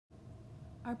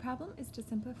Our problem is to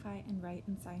simplify and write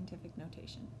in scientific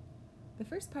notation. The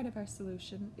first part of our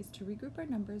solution is to regroup our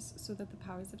numbers so that the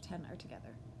powers of 10 are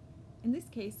together. In this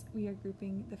case, we are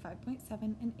grouping the 5.7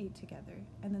 and 8 together,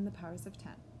 and then the powers of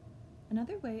 10.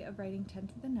 Another way of writing 10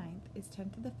 to the 9th is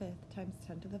 10 to the 5th times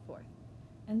 10 to the 4th,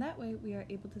 and that way we are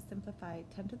able to simplify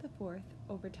 10 to the 4th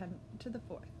over 10 to the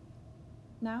 4th.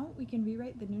 Now we can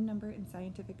rewrite the new number in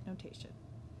scientific notation.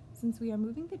 Since we are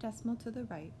moving the decimal to the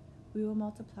right, we will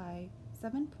multiply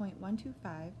 7.125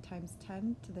 times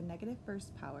 10 to the negative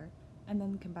first power, and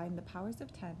then combine the powers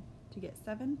of 10 to get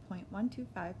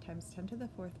 7.125 times 10 to the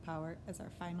 4th power as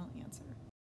our final answer.